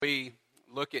We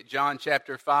look at John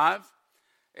chapter 5.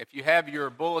 If you have your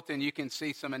bulletin, you can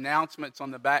see some announcements on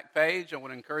the back page. I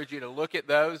want to encourage you to look at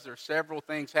those. There are several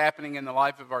things happening in the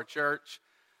life of our church.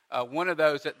 One of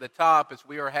those at the top is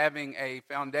we are having a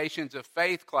Foundations of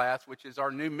Faith class, which is our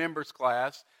new members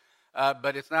class.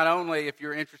 But it's not only if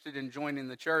you're interested in joining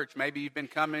the church. Maybe you've been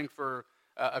coming for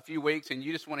a few weeks and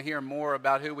you just want to hear more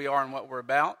about who we are and what we're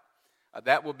about.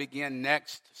 That will begin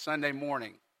next Sunday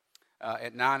morning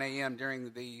at 9 a.m.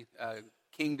 during the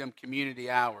Kingdom Community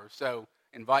Hour. So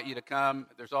invite you to come.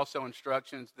 There's also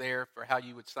instructions there for how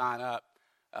you would sign up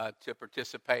to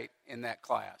participate in that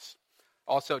class.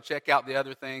 Also, check out the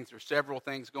other things. There's several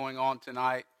things going on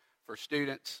tonight for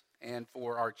students and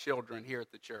for our children here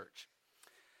at the church.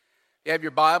 If you have your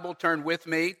Bible, turn with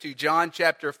me to John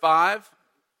chapter 5.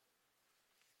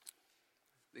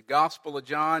 The Gospel of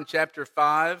John chapter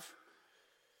 5.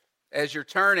 As you're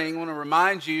turning, I want to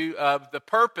remind you of the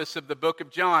purpose of the book of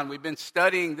John. We've been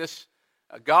studying this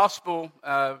gospel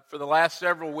for the last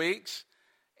several weeks,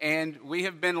 and we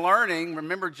have been learning.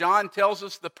 Remember, John tells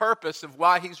us the purpose of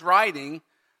why he's writing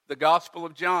the Gospel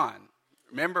of John.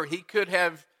 Remember,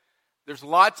 there's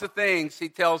lots of things he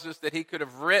tells us that he could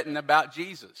have written about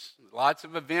Jesus. Lots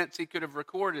of events he could have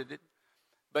recorded,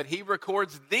 but he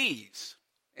records these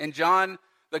in John,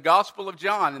 the Gospel of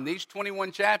John, in these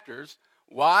 21 chapters.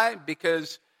 Why?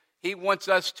 Because he wants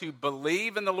us to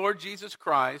believe in the Lord Jesus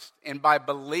Christ, and by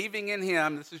believing in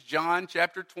him, this is John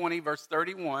chapter 20, verse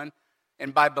 31,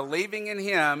 and by believing in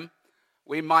him,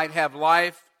 we might have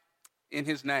life in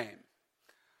his name.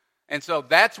 And so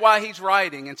that's why he's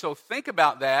writing. And so think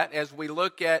about that as we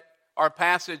look at our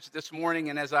passage this morning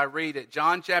and as I read it.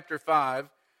 John chapter 5,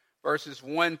 verses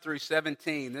 1 through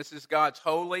 17. This is God's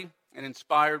holy and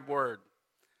inspired word.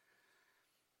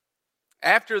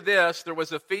 After this, there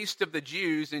was a feast of the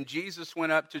Jews, and Jesus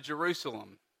went up to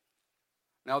Jerusalem.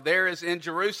 Now there is in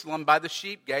Jerusalem by the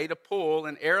sheep gate a pool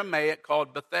in Aramaic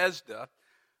called Bethesda,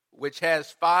 which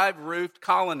has 5 roofed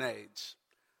colonnades.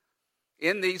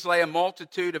 In these lay a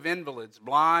multitude of invalids,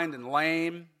 blind and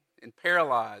lame and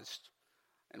paralyzed.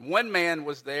 And one man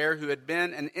was there who had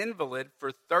been an invalid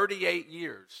for 38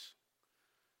 years.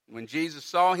 When Jesus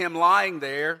saw him lying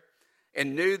there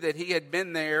and knew that he had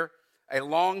been there a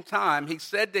long time, he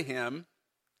said to him,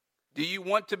 "Do you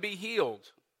want to be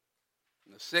healed?"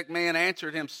 And the sick man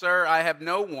answered him, "Sir, I have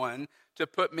no one to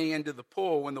put me into the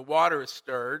pool when the water is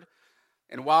stirred,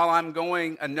 and while I'm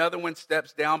going, another one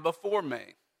steps down before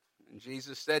me." And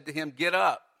Jesus said to him, "Get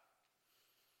up,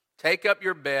 take up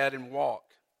your bed and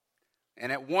walk."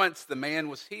 And at once the man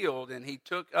was healed, and he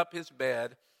took up his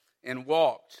bed and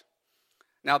walked.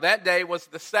 Now that day was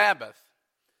the Sabbath,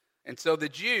 and so the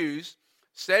Jews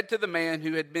said to the man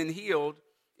who had been healed,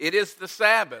 "It is the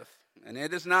Sabbath, and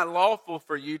it is not lawful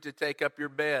for you to take up your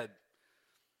bed."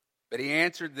 But he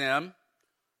answered them,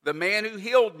 "The man who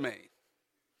healed me,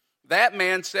 that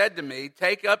man said to me,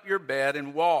 'Take up your bed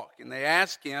and walk.'" And they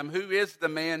asked him, "Who is the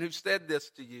man who said this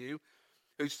to you,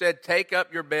 who said, 'Take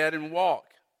up your bed and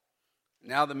walk'?"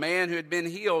 Now the man who had been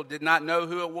healed did not know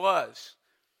who it was,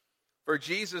 for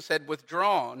Jesus had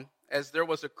withdrawn, as there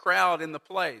was a crowd in the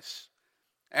place.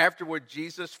 Afterward,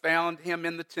 Jesus found him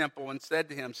in the temple and said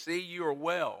to him, "See, you are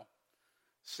well.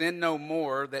 Sin no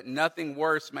more, that nothing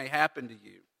worse may happen to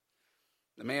you."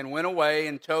 The man went away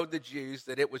and told the Jews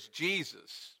that it was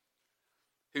Jesus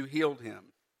who healed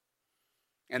him.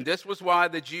 And this was why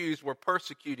the Jews were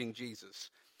persecuting Jesus,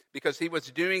 because he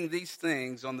was doing these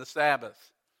things on the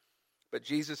Sabbath. But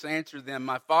Jesus answered them,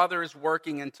 "My Father is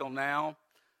working until now,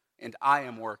 and I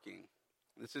am working."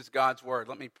 This is God's word.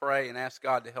 Let me pray and ask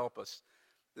God to help us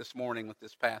this morning with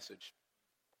this passage.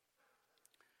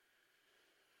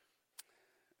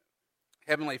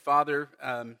 Heavenly Father,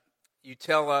 you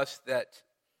tell us that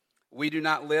we do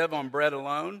not live on bread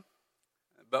alone,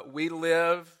 but we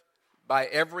live by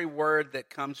every word that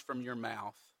comes from your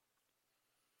mouth.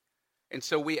 And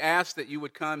so we ask that you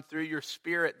would come through your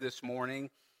Spirit this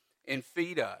morning and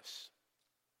feed us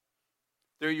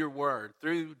through your word,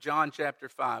 through John chapter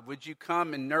 5. Would you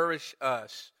come and nourish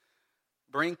us,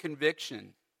 bring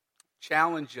conviction,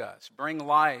 challenge us, bring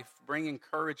life, bring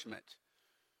encouragement.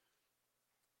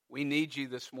 We need you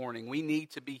this morning. We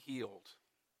need to be healed.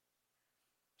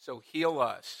 So heal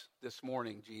us this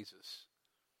morning, Jesus.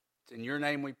 It's in your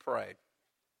name we pray.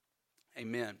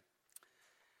 Amen.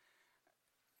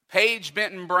 Paige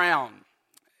Benton Brown.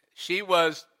 She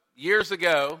was, years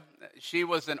ago, she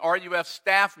was an RUF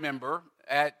staff member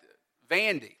at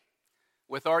Vandy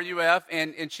with RUF,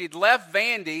 and she'd left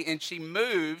Vandy and she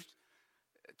moved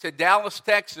to Dallas,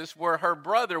 Texas, where her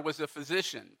brother was a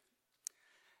physician.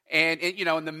 And,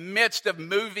 in the midst of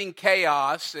moving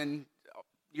chaos and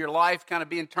your life kind of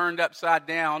being turned upside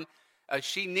down.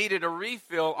 She needed a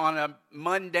refill on a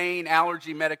mundane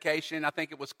allergy medication. I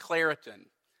think it was Claritin.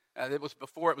 It was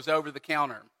before it was over the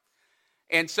counter.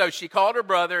 And so she called her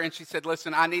brother and she said,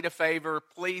 listen, I need a favor.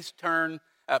 Please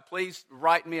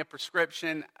write me a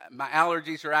prescription. My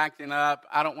allergies are acting up.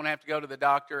 I don't want to have to go to the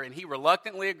doctor. And he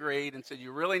reluctantly agreed and said,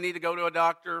 you really need to go to a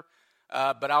doctor,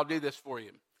 but I'll do this for you.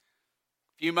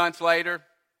 A few months later,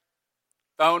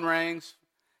 phone rings.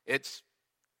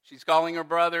 She's calling her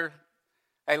brother.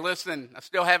 Hey, listen, I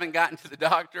still haven't gotten to the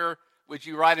doctor. Would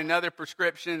you write another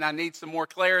prescription? I need some more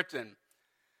Claritin.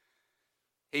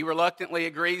 He reluctantly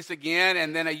agrees again,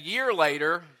 and then a year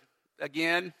later,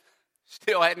 again,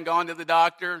 still hadn't gone to the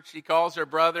doctor. She calls her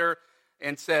brother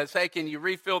and says, hey, can you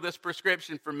refill this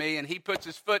prescription for me? And he puts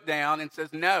his foot down and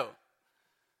says, no,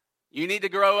 you need to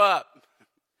grow up.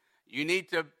 You need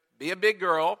to be a big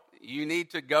girl. You need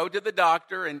to go to the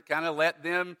doctor and kind of let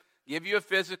them give you a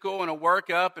physical and a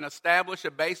workup and establish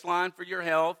a baseline for your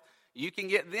health. You can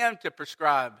get them to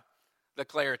prescribe the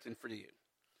Claritin for you.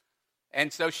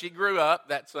 And so she grew up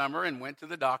that summer and went to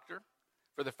the doctor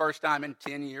for the first time in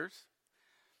 10 years.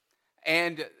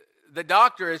 And the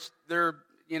doctor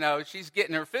she's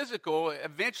getting her physical,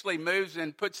 eventually moves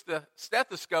and puts the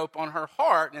stethoscope on her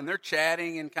heart, and they're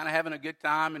chatting and kind of having a good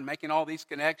time and making all these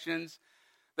connections.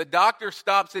 The doctor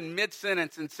stops in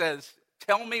mid-sentence and says,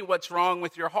 tell me what's wrong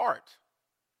with your heart.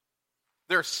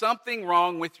 There's something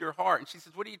wrong with your heart. And she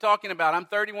says, what are you talking about? I'm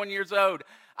 31 years old.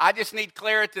 I just need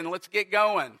Claritin. Let's get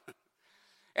going.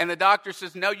 And the doctor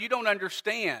says, no, you don't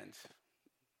understand.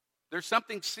 There's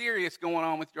something serious going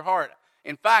on with your heart.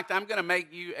 In fact, I'm going to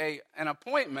make you an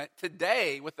appointment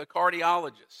today with a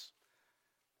cardiologist.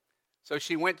 So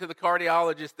she went to the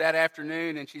cardiologist that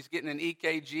afternoon, and she's getting an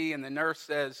EKG, and the nurse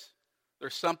says,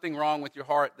 there's something wrong with your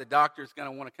heart. The doctor's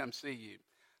going to want to come see you.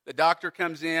 The doctor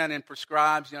comes in and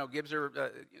prescribes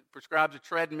a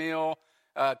treadmill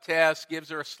test, gives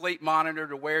her a sleep monitor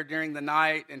to wear during the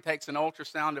night, and takes an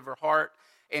ultrasound of her heart.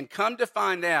 And come to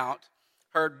find out,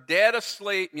 her dead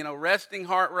asleep, resting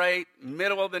heart rate,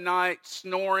 middle of the night,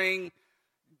 snoring,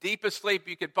 deepest sleep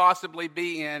you could possibly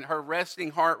be in, her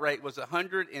resting heart rate was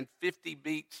 150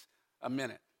 beats a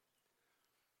minute.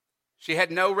 She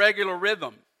had no regular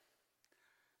rhythm.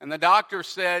 And the doctor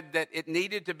said that it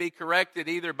needed to be corrected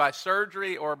either by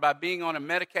surgery or by being on a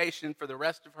medication for the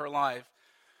rest of her life.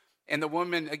 And the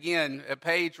woman, again,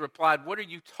 Paige, replied, what are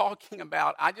you talking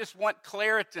about? I just want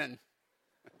Claritin.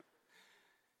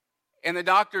 And the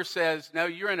doctor says, no,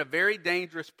 you're in a very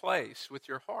dangerous place with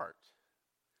your heart.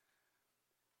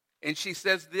 And she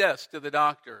says this to the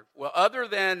doctor, well, other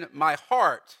than my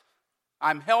heart,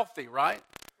 I'm healthy, right?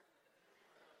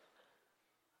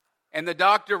 And the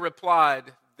doctor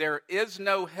replied, there is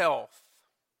no health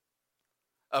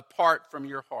apart from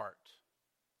your heart.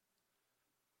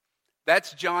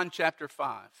 That's John chapter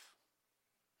 5.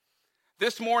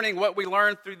 This morning, what we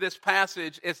learned through this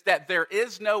passage is that there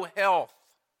is no health,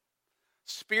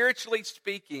 spiritually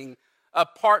speaking,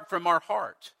 apart from our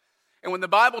heart. And when the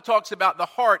Bible talks about the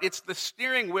heart, it's the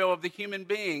steering wheel of the human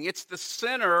being. It's the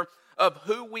center of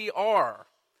who we are.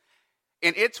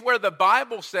 And it's where the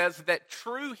Bible says that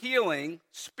true healing,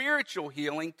 spiritual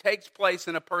healing, takes place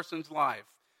in a person's life.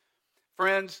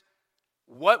 Friends,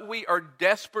 what we are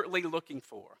desperately looking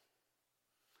for,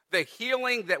 the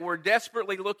healing that we're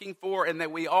desperately looking for and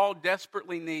that we all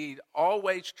desperately need,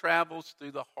 always travels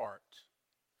through the heart.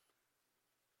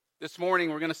 This morning,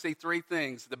 we're going to see three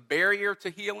things: the barrier to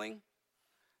healing.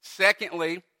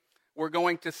 Secondly, we're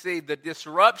going to see the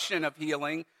disruption of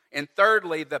healing. And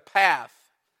thirdly, the path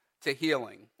to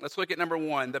healing. Let's look at number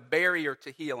one, the barrier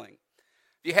to healing.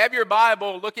 If you have your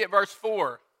Bible, look at verse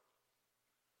 4.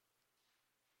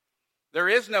 There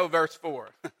is no verse 4.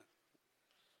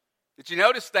 Did you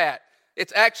notice that?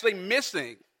 It's actually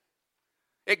missing.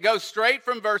 It goes straight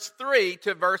from verse 3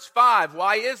 to verse 5.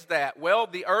 Why is that? Well,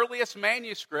 the earliest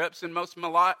manuscripts and most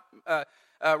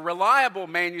reliable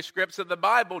manuscripts of the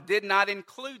Bible did not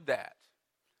include that.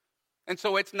 And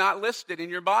so it's not listed in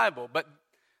your Bible. But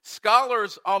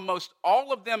scholars, almost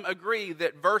all of them agree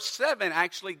that verse 7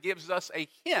 actually gives us a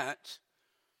hint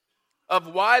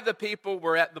of why the people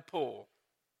were at the pool.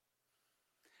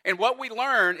 And what we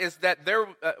learn is that there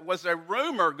was a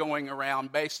rumor going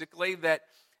around, basically, that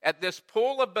at this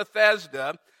pool of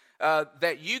Bethesda,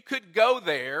 that you could go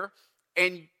there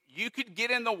and you could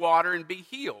get in the water and be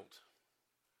healed.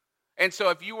 And so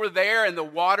if you were there and the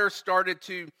water started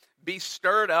to be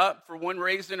stirred up for one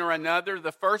reason or another,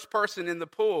 the first person in the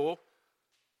pool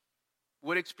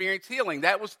would experience healing.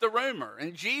 That was the rumor.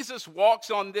 And Jesus walks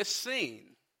on this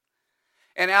scene.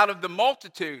 And out of the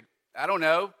multitude, I don't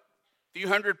know, few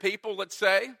hundred people, let's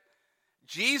say.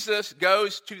 Jesus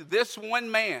goes to this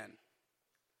one man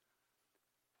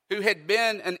who had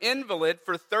been an invalid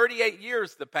for 38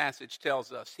 years, the passage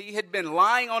tells us. He had been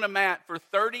lying on a mat for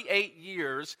 38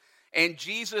 years, and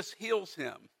Jesus heals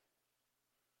him.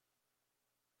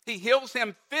 He heals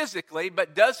him physically,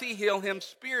 but does he heal him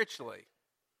spiritually?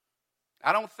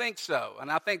 I don't think so. And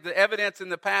I think the evidence in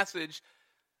the passage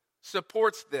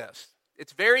supports this.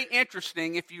 It's very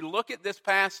interesting if you look at this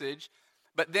passage,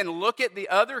 but then look at the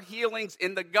other healings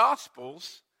in the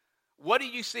Gospels. What do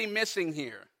you see missing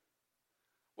here?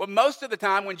 Well, most of the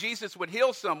time when Jesus would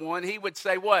heal someone, he would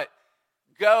say what?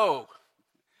 Go.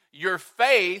 Your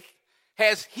faith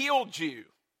has healed you.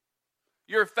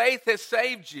 Your faith has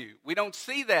saved you. We don't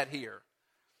see that here.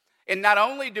 And not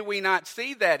only do we not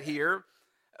see that here,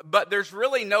 but there's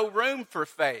really no room for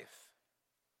faith.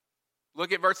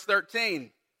 Look at verse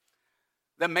 13.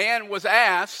 The man was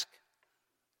asked,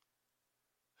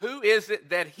 who is it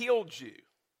that healed you?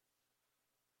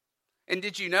 And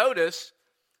did you notice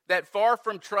that far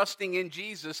from trusting in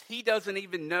Jesus, he doesn't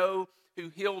even know who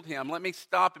healed him? Let me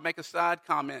stop and make a side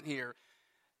comment here.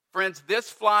 Friends, this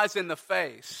flies in the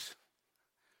face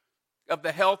of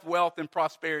the health, wealth, and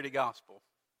prosperity gospel.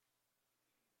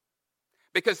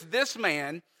 Because this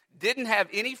man didn't have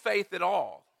any faith at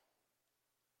all.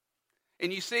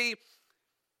 And you see,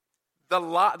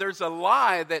 there's a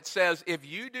lie that says if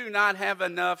you do not have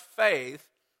enough faith,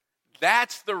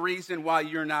 that's the reason why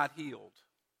you're not healed.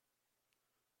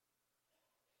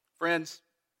 Friends,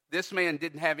 this man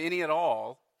didn't have any at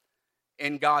all,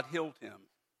 and God healed him.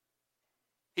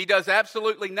 He does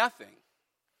absolutely nothing.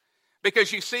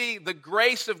 Because you see, the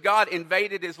grace of God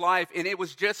invaded his life, and it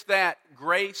was just that,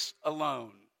 grace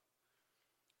alone.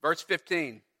 Verse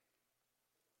 15.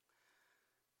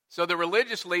 So the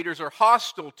religious leaders are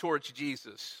hostile towards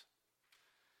Jesus.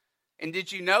 And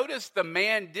did you notice the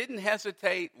man didn't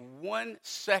hesitate 1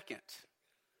 second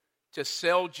to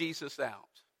sell Jesus out?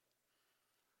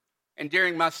 And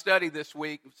during my study this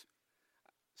week,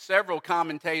 several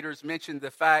commentators mentioned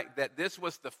the fact that this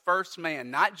was the first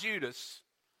man, not Judas.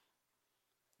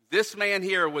 This man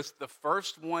here was the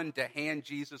first one to hand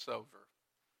Jesus over.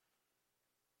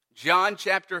 John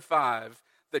chapter 5,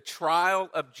 the trial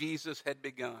of Jesus had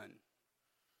begun.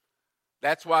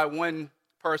 That's why one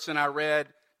person I read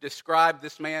described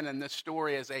this man in this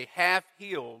story as a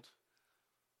half-healed,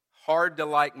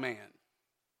 hard-to-like man.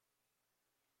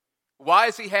 Why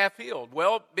is he half-healed?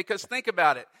 Well, because think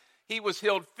about it. He was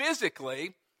healed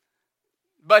physically,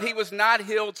 but he was not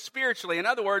healed spiritually. In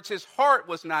other words, his heart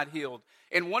was not healed.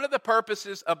 And one of the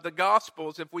purposes of the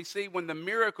Gospels, if we see when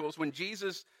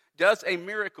Jesus does a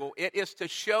miracle, it is to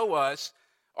show us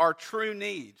our true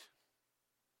need.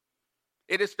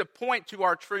 It is to point to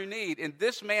our true need. And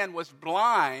this man was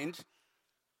blind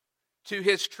to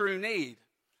his true need.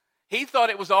 He thought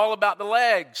it was all about the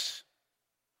legs.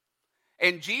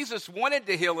 And Jesus wanted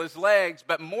to heal his legs,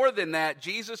 but more than that,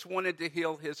 Jesus wanted to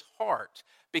heal his heart,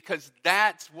 because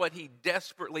that's what he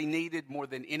desperately needed more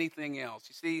than anything else.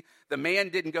 You see, the man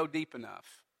didn't go deep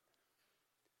enough.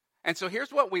 And so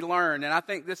here's what we learn, and I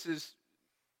think this is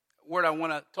what I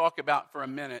want to talk about for a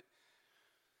minute.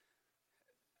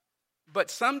 But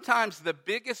sometimes the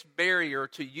biggest barrier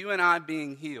to you and I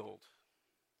being healed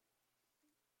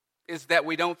is that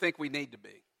we don't think we need to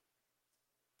be.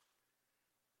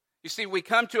 You see, we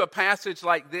come to a passage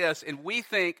like this and we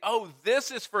think, oh,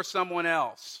 this is for someone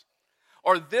else,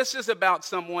 or this is about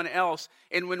someone else.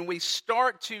 And when we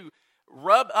start to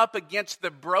rub up against the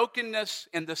brokenness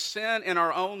and the sin in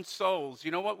our own souls,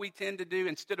 you know what we tend to do?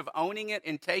 Instead of owning it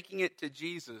and taking it to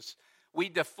Jesus, we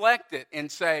deflect it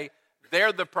and say,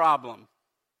 they're the problem,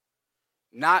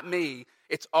 not me.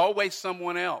 It's always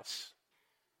someone else.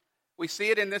 We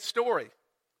see it in this story.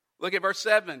 Look at verse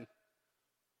 7.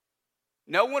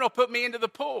 No one will put me into the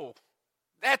pool.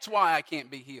 That's why I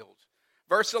can't be healed.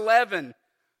 Verse 11,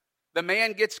 the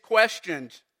man gets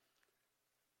questioned.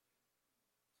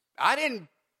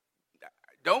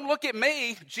 Don't look at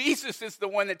me. Jesus is the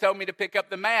one that told me to pick up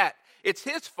the mat. It's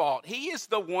his fault. He is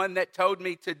the one that told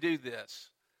me to do this.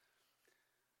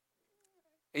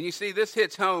 And you see, this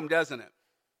hits home, doesn't it?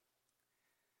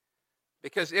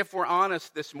 Because if we're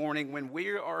honest this morning, when we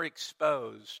are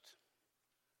exposed,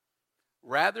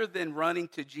 rather than running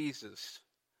to Jesus,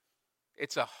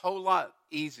 it's a whole lot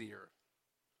easier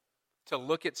to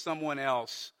look at someone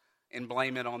else and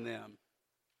blame it on them.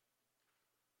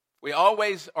 We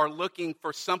always are looking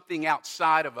for something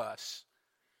outside of us.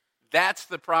 That's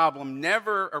the problem.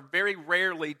 Never or very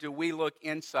rarely do we look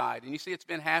inside. And you see, it's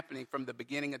been happening from the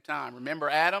beginning of time. Remember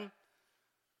Adam?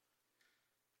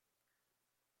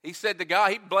 He said to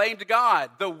God, he blamed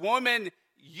God. The woman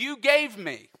you gave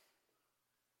me.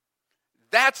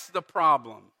 That's the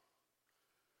problem.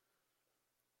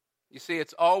 You see,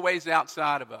 it's always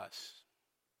outside of us.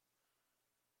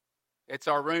 It's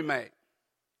our roommate.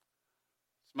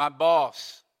 It's my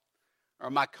boss or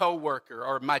my coworker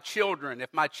or my children.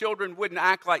 If my children wouldn't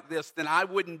act like this, then I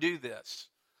wouldn't do this.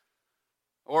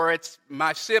 Or it's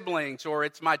my siblings, or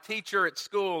it's my teacher at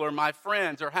school, or my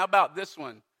friends, or how about this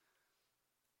one?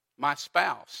 My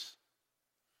spouse.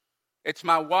 It's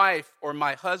my wife or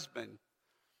my husband.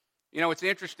 You know, it's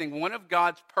interesting. One of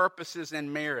God's purposes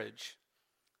in marriage,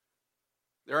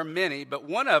 there are many, but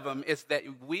one of them is that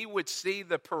we would see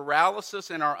the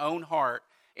paralysis in our own heart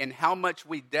and how much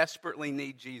we desperately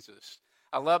need Jesus.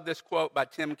 I love this quote by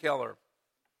Tim Keller.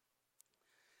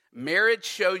 Marriage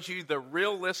shows you the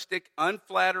realistic,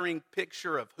 unflattering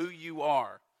picture of who you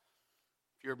are.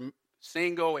 If you're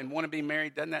single and want to be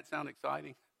married, doesn't that sound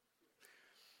exciting?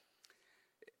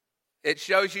 It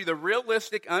shows you the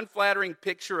realistic, unflattering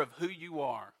picture of who you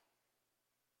are.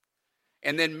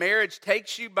 And then marriage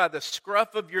takes you by the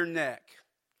scruff of your neck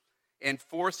and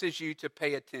forces you to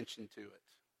pay attention to it.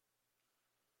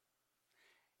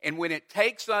 And when it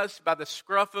takes us by the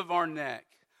scruff of our neck,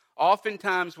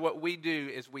 oftentimes what we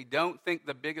do is we don't think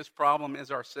the biggest problem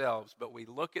is ourselves, but we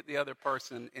look at the other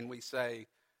person and we say,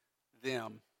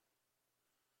 them.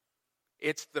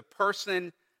 It's the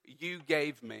person you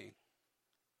gave me.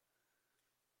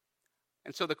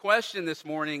 And so the question this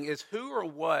morning is, who or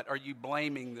what are you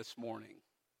blaming this morning?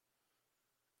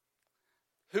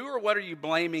 Who or what are you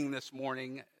blaming this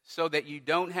morning so that you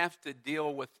don't have to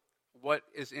deal with what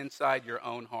is inside your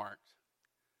own heart?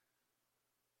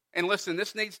 And listen,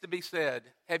 this needs to be said.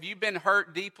 Have you been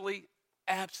hurt deeply?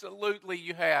 Absolutely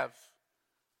you have.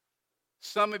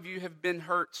 Some of you have been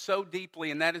hurt so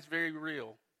deeply, and that is very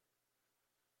real.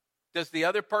 Does the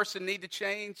other person need to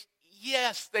change?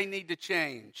 Yes, they need to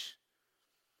change.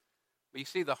 But you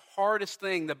see, the hardest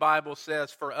thing the Bible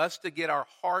says for us to get our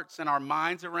hearts and our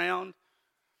minds around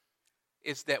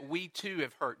is that we too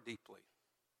have hurt deeply.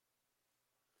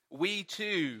 We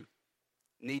too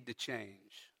need to change.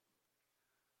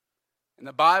 And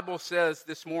the Bible says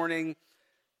this morning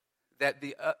that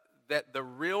the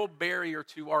real barrier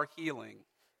to our healing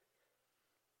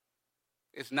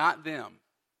is not them,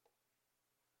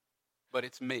 but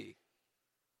it's me.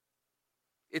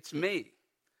 It's me.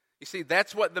 You see,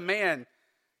 that's what the man,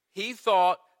 he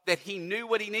thought that he knew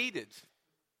what he needed.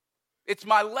 It's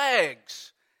my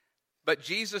legs. But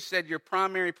Jesus said your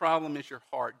primary problem is your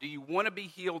heart. Do you want to be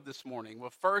healed this morning?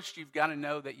 Well, first, you've got to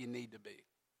know that you need to be.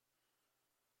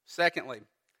 Secondly,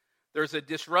 there's a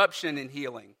disruption in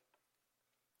healing.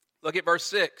 Look at verse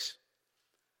 6.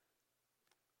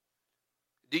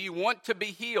 Do you want to be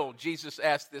healed? Jesus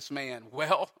asked this man.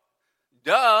 Well,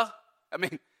 duh. I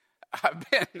mean, I've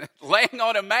been laying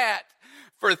on a mat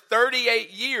for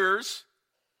 38 years,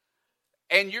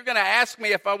 and you're going to ask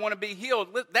me if I want to be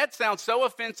healed. That sounds so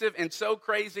offensive and so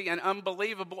crazy and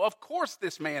unbelievable. Of course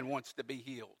this man wants to be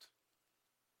healed.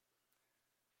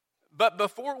 But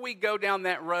before we go down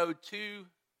that road too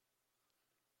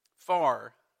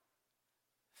far,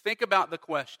 think about the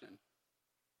question.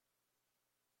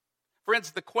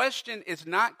 Friends, the question is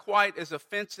not quite as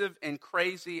offensive and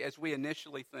crazy as we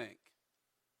initially think.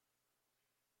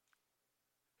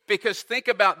 Because think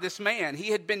about this man. He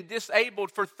had been disabled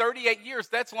for 38 years.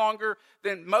 That's longer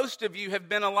than most of you have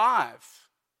been alive.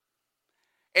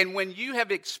 And when you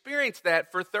have experienced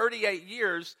that for 38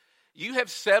 years, you have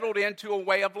settled into a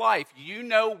way of life. You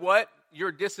know what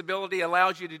your disability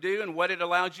allows you to do and what it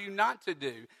allows you not to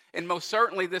do. And most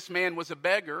certainly this man was a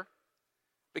beggar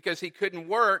because he couldn't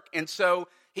work. And so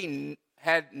he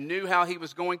knew how he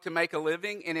was going to make a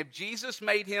living. And if Jesus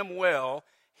made him well,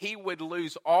 he would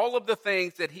lose all of the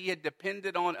things that he had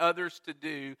depended on others to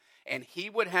do, and he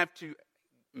would have to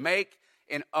make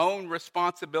and own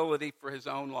responsibility for his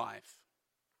own life.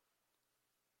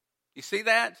 You see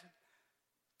that?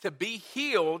 To be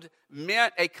healed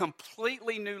meant a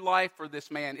completely new life for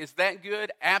this man. Is that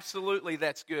good? Absolutely,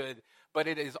 that's good. But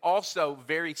it is also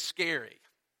very scary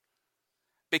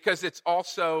because it's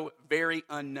also very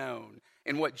unknown.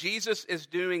 And what Jesus is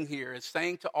doing here is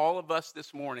saying to all of us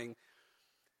this morning,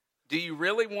 do you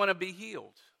really want to be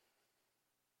healed?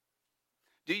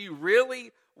 Do you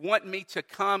really want me to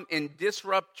come and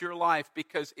disrupt your life?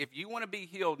 Because if you want to be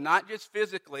healed, not just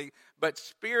physically, but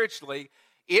spiritually,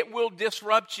 it will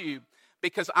disrupt you.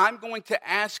 Because I'm going to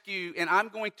ask you and I'm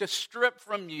going to strip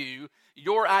from you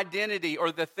your identity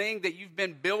or the thing that you've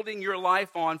been building your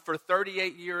life on for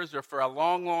 38 years or for a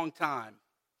long, long time.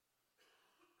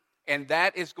 And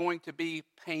that is going to be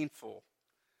painful.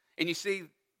 And you see,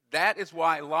 That is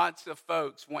why lots of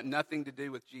folks want nothing to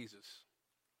do with Jesus.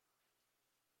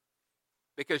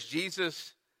 Because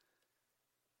Jesus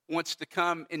wants to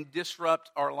come and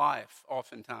disrupt our life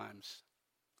oftentimes.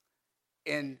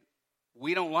 And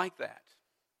we don't like that.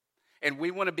 And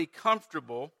we want to be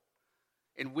comfortable,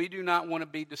 and we do not want to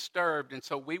be disturbed. And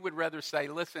so we would rather say,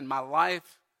 listen, my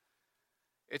life,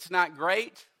 it's not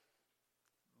great,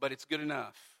 but it's good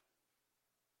enough.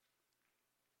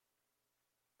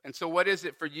 And so what is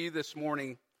it for you this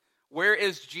morning? Where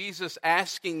is Jesus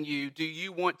asking you, do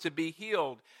you want to be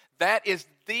healed? That is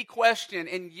the question.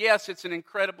 And yes, it's an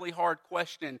incredibly hard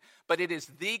question, but it is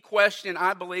the question,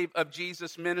 I believe, of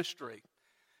Jesus' ministry.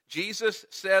 Jesus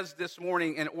says this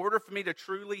morning, in order for me to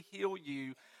truly heal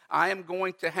you, I am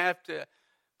going to have to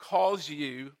cause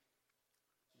you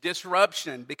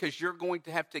disruption, because you're going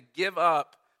to have to give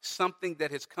up something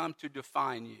that has come to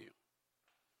define you.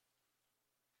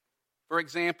 For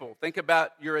example, think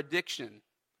about your addiction.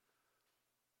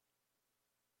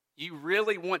 You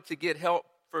really want to get help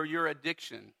for your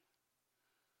addiction,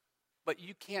 but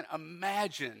you can't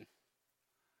imagine,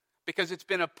 because it's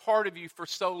been a part of you for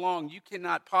so long, you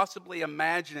cannot possibly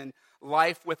imagine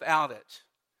life without it,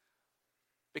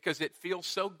 because it feels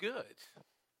so good.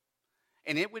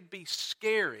 And it would be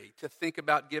scary to think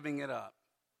about giving it up.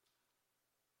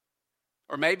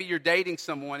 Or maybe you're dating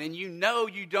someone and you know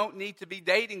you don't need to be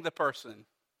dating the person.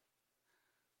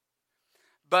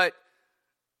 But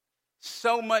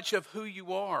so much of who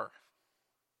you are,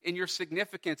 in your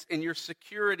significance, in your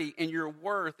security, in your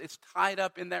worth, is tied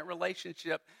up in that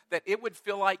relationship that it would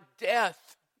feel like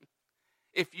death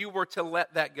if you were to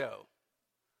let that go.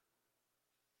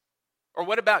 Or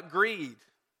what about greed?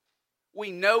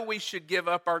 We know we should give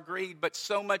up our greed, but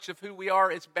so much of who we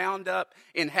are is bound up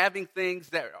in having things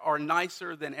that are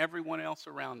nicer than everyone else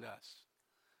around us.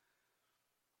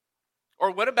 Or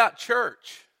what about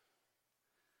church?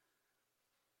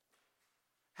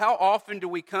 How often do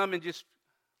we come and just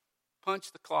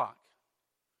punch the clock?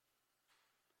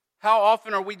 How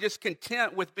often are we just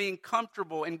content with being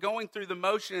comfortable and going through the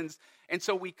motions? And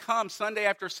so we come Sunday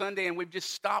after Sunday and we've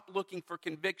just stopped looking for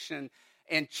conviction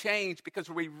and change because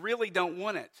we really don't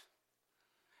want it.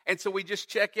 And so we just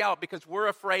check out because we're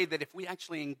afraid that if we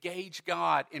actually engage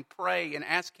God and pray and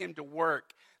ask Him to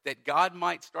work, that God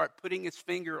might start putting His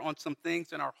finger on some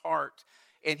things in our heart,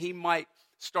 and He might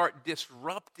start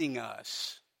disrupting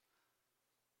us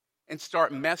and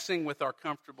start messing with our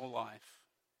comfortable life.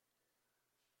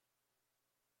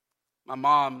 My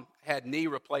mom had knee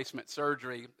replacement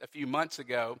surgery a few months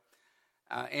ago,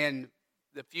 and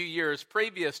the few years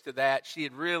previous to that, she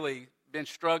had really been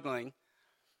struggling.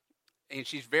 And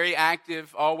she's very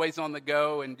active, always on the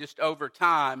go, and just over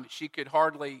time, she could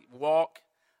hardly walk.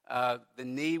 The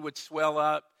knee would swell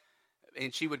up,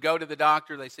 and she would go to the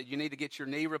doctor. They said, you need to get your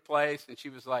knee replaced. And she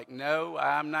was like, no,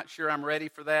 I'm not sure I'm ready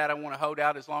for that. I want to hold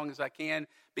out as long as I can,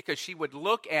 because she would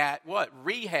look at,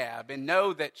 rehab, and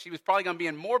know that she was probably going to be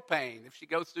in more pain if she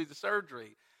goes through the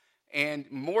surgery, and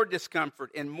more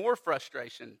discomfort and more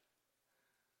frustration.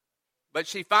 But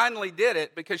she finally did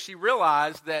it because she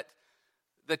realized that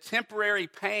the temporary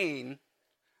pain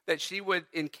that she would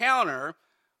encounter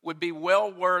would be well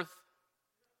worth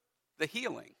the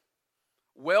healing,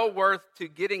 well worth to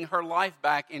getting her life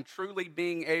back and truly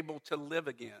being able to live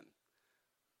again.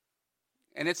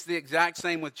 And it's the exact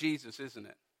same with Jesus, isn't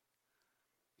it?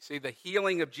 You see, the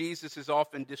healing of Jesus is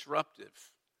often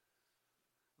disruptive.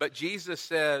 But Jesus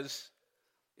says,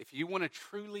 if you want to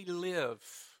truly live,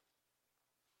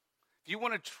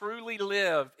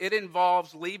 it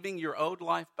involves leaving your old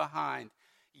life behind.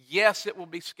 Yes, it will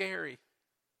be scary.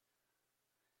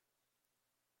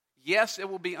 Yes, it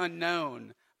will be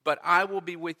unknown, but I will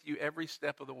be with you every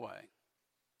step of the way.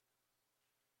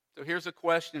 So here's a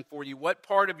question for you. What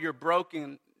part of your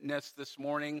brokenness this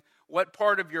morning, what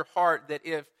part of your heart that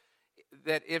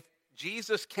if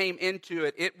Jesus came into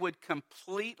it, it would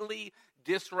completely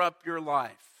disrupt your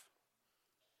life?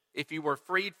 If you were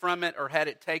freed from it or had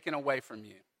it taken away from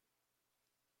you.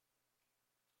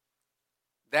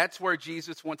 That's where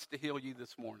Jesus wants to heal you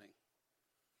this morning.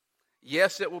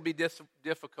 Yes, it will be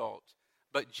difficult,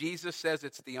 but Jesus says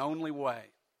it's the only way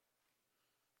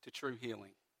to true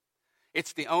healing.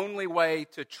 It's the only way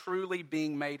to truly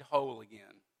being made whole again.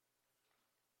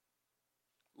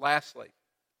 Lastly,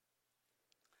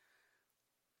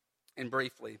 and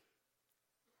briefly,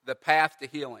 the path to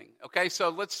healing. Okay, so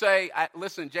let's say,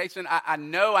 listen, Jason, I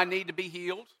know I need to be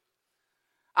healed.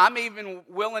 I'm even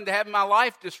willing to have my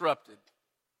life disrupted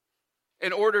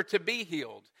in order to be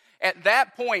healed. At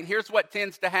that point, here's what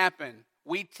tends to happen.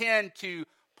 We tend to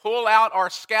pull out our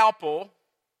scalpel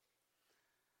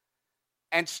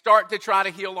and start to try to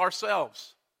heal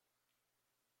ourselves.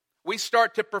 We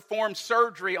start to perform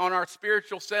surgery on our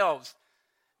spiritual selves.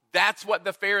 That's what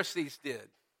the Pharisees did.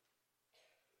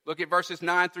 Look at verses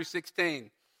 9 through 16.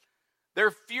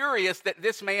 They're furious that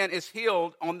this man is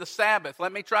healed on the Sabbath.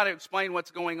 Let me try to explain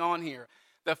what's going on here.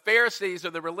 The Pharisees,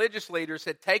 or the religious leaders,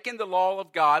 had taken the law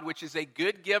of God, which is a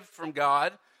good gift from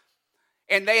God,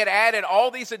 and they had added all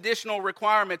these additional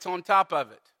requirements on top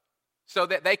of it so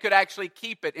that they could actually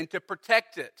keep it and to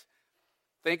protect it.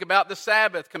 Think about the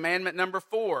Sabbath, commandment number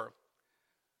 4.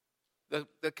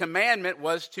 The commandment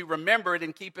was to remember it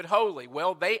and keep it holy.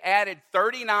 Well, they added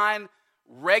 39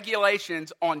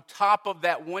 regulations on top of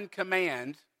that one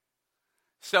command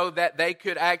so that they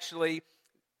could actually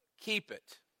keep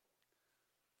it.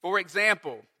 For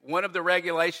example, one of the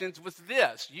regulations was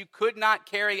this: you could not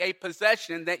carry a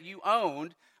possession that you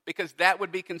owned because that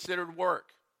would be considered work.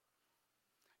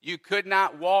 You could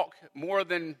not walk more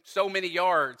than so many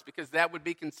yards because that would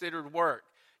be considered work.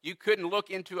 You couldn't look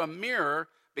into a mirror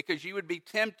because you would be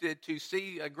tempted to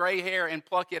see a gray hair and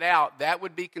pluck it out. That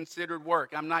would be considered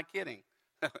work. I'm not kidding.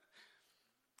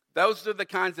 Those are the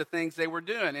kinds of things they were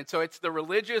doing. And so it's the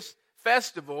religious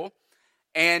festival,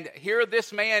 and here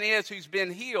this man is who's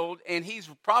been healed, and he's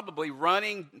probably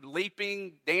running,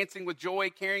 leaping, dancing with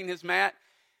joy, carrying his mat.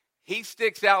 He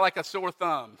sticks out like a sore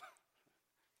thumb.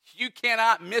 You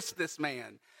cannot miss this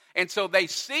man. And so they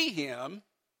see him,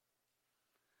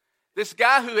 this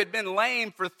guy who had been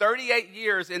lame for 38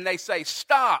 years, and they say,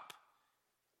 "Stop.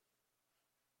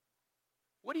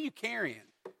 What are you carrying?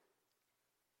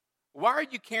 Why are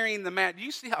you carrying the mat?" Do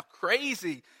you see how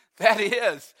crazy that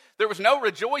is? There was no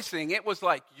rejoicing. It was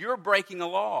like, you're breaking a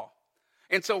law.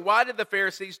 And so why did the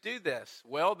Pharisees do this?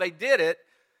 Well, they did it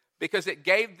because it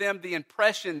gave them the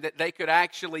impression that they could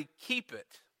actually keep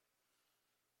it.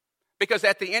 Because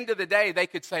at the end of the day, they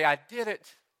could say, "I did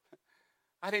it.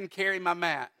 I didn't carry my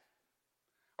mat."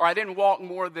 Or "I didn't walk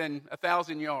more than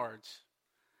 1,000 yards.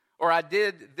 Or "I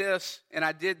did this and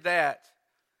I did that.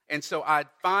 And so I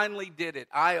finally did it.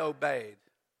 I obeyed."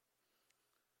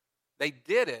 They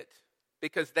did it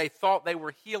because they thought they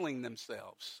were healing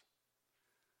themselves.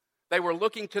 They were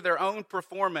looking to their own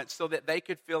performance so that they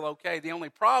could feel okay. The only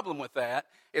problem with that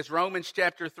is Romans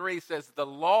chapter 3 says the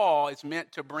law is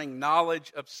meant to bring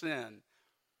knowledge of sin.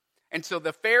 And so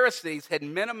the Pharisees had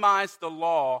minimized the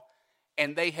law,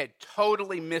 and they had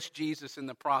totally missed Jesus in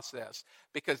the process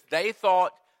because they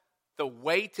thought the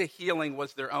way to healing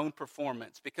was their own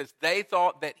performance, because they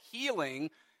thought that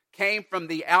healing came from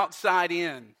the outside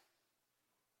in.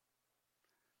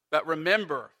 But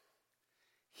remember,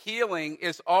 healing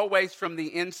is always from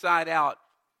the inside out.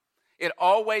 It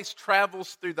always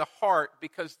travels through the heart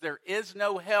because there is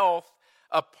no health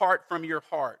apart from your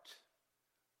heart.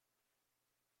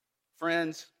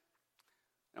 Friends,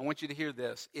 I want you to hear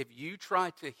this. If you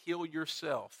try to heal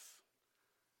yourself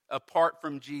apart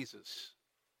from Jesus,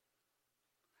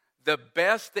 the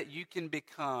best that you can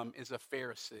become is a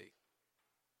Pharisee.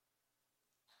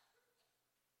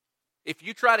 If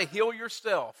you try to heal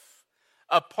yourself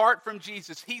apart from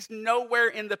Jesus, he's nowhere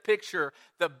in the picture.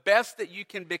 The best that you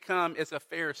can become is a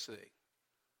Pharisee.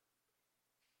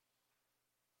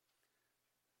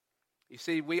 You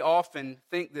see, we often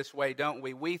think this way, don't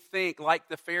we? We think, like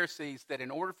the Pharisees, that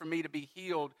in order for me to be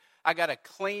healed, I got to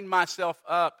clean myself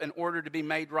up in order to be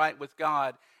made right with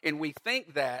God. And we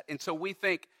think that. And so we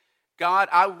think, God,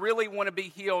 I really want to be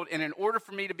healed. And in order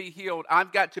for me to be healed,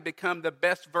 I've got to become the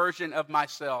best version of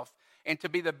myself. And to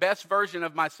be the best version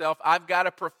of myself, I've got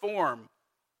to perform.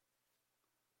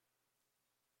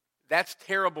 That's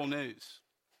terrible news,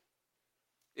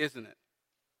 isn't it?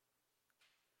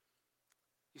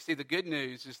 You see, the good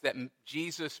news is that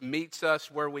Jesus meets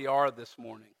us where we are this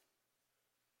morning.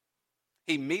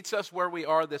 He meets us where we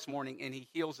are this morning, and he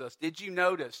heals us. Did you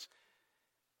notice?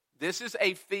 This is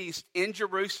a feast in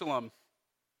Jerusalem.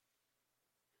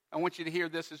 I want you to hear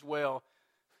this as well.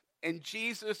 And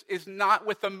Jesus is not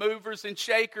with the movers and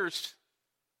shakers.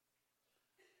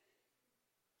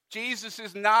 Jesus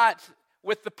is not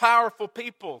with the powerful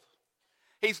people.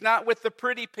 He's not with the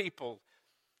pretty people.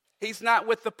 He's not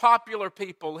with the popular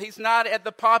people. He's not at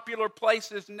the popular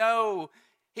places. No,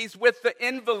 he's with the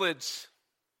invalids.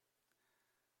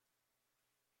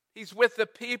 He's with the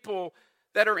people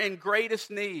that are in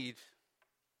greatest need.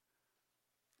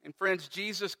 And friends,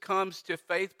 Jesus comes to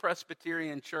Faith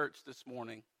Presbyterian Church this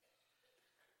morning.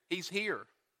 He's here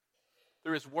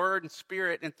through his word and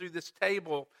spirit and through this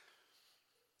table.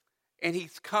 And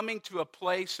he's coming to a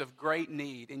place of great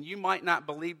need. And you might not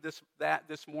believe that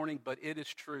this morning, but it is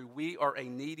true. We are a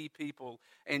needy people.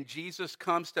 And Jesus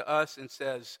comes to us and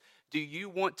says, "Do you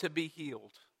want to be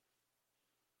healed?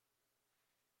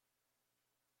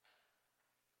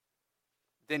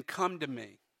 then come to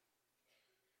me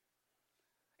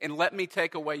and let me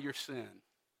take away your sin.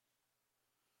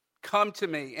 Come to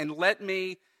me and let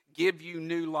me give you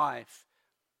new life.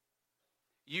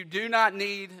 You do not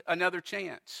need another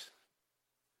chance.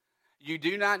 You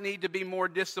do not need to be more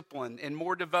disciplined and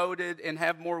more devoted and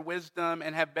have more wisdom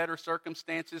and have better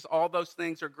circumstances. All those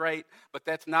things are great, but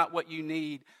that's not what you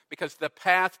need, because the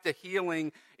path to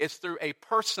healing is through a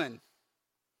person.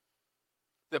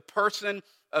 The person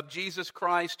of Jesus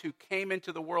Christ, who came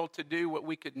into the world to do what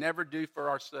we could never do for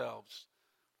ourselves.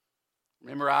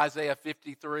 Remember Isaiah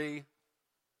 53?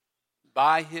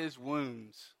 By his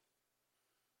wounds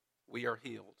we are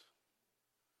healed.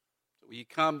 So will you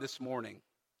come this morning?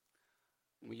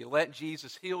 Will you let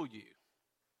Jesus heal you?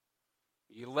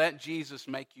 Will you let Jesus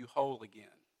make you whole again?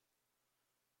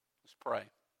 Let's pray.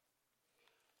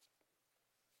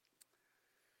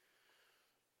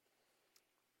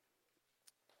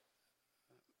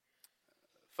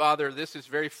 Father, this is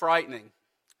very frightening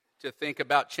to think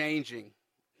about changing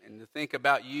and to think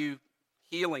about you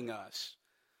healing us.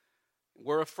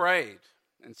 We're afraid.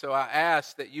 And so I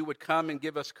ask that you would come and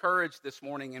give us courage this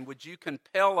morning, and would you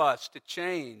compel us to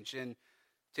change and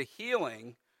to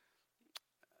healing,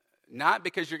 not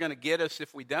because you're going to get us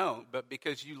if we don't, but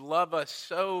because you love us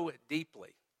so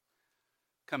deeply.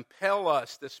 Compel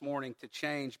us this morning to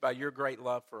change by your great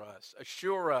love for us.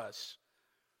 Assure us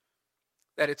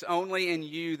that it's only in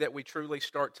you that we truly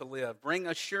start to live. Bring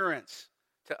assurance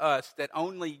to us that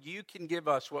only you can give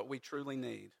us what we truly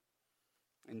need.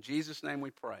 In Jesus' name we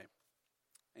pray.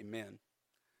 Amen.